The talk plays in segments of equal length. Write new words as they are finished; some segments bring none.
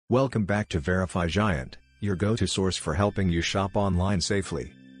Welcome back to Verify Giant, your go-to source for helping you shop online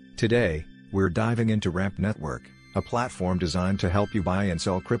safely. Today, we're diving into ramp.network, a platform designed to help you buy and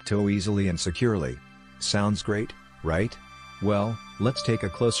sell crypto easily and securely. Sounds great, right? Well, let's take a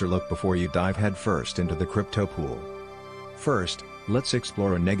closer look before you dive headfirst into the crypto pool. First, let's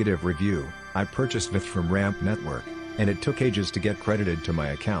explore a negative review. I purchased ETH from ramp.network, and it took ages to get credited to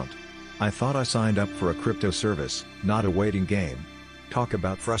my account. I thought I signed up for a crypto service, not a waiting game. Talk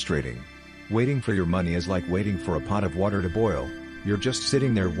about frustrating. Waiting for your money is like waiting for a pot of water to boil. You're just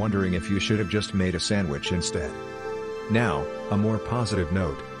sitting there wondering if you should have just made a sandwich instead. Now, a more positive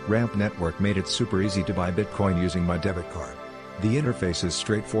note, ramp.network made it super easy to buy Bitcoin using my debit card. The interface is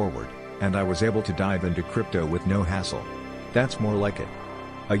straightforward, and I was able to dive into crypto with no hassle. That's more like it.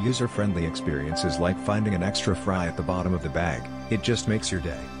 A user-friendly experience is like finding an extra fry at the bottom of the bag, it just makes your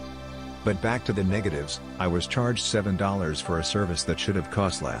day. But back to the negatives, I was charged $7 for a service that should have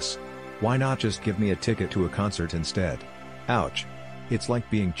cost less. Why not just give me a ticket to a concert instead? Ouch. It's like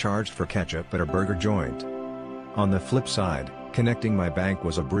being charged for ketchup at a burger joint. On the flip side, connecting my bank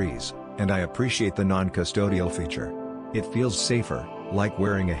was a breeze, and I appreciate the non-custodial feature. It feels safer, like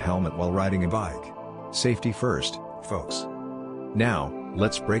wearing a helmet while riding a bike. Safety first, folks. Now,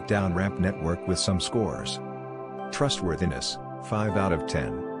 let's break down ramp.network with some scores. Trustworthiness, 5 out of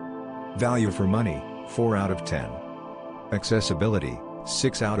 10. Value for money, 4 out of 10. Accessibility,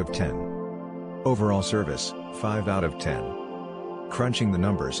 6 out of 10. Overall service, 5 out of 10. Crunching the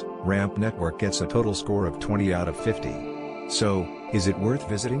numbers, ramp.network gets a total score of 20 out of 50. So, is it worth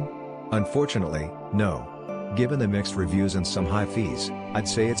visiting? Unfortunately, no. Given the mixed reviews and some high fees, I'd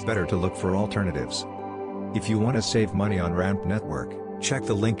say it's better to look for alternatives. If you want to save money on ramp.network, check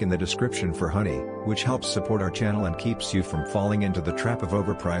the link in the description for Honey, which helps support our channel and keeps you from falling into the trap of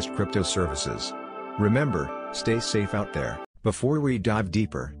overpriced crypto services. Remember, stay safe out there. Before we dive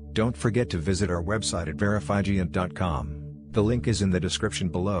deeper, don't forget to visit our website at verifygiant.com. The link is in the description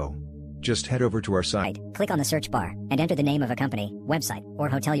below. Just head over to our site. Click on the search bar, and enter the name of a company, website, or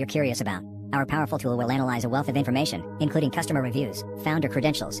hotel you're curious about. Our powerful tool will analyze a wealth of information, including customer reviews, founder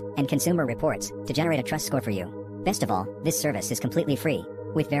credentials, and consumer reports, to generate a trust score for you. Best of all, this service is completely free.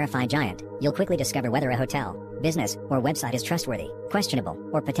 With Verify Giant, you'll quickly discover whether a hotel, business, or website is trustworthy, questionable,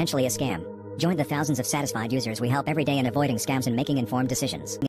 or potentially a scam. Join the thousands of satisfied users we help every day in avoiding scams and making informed decisions.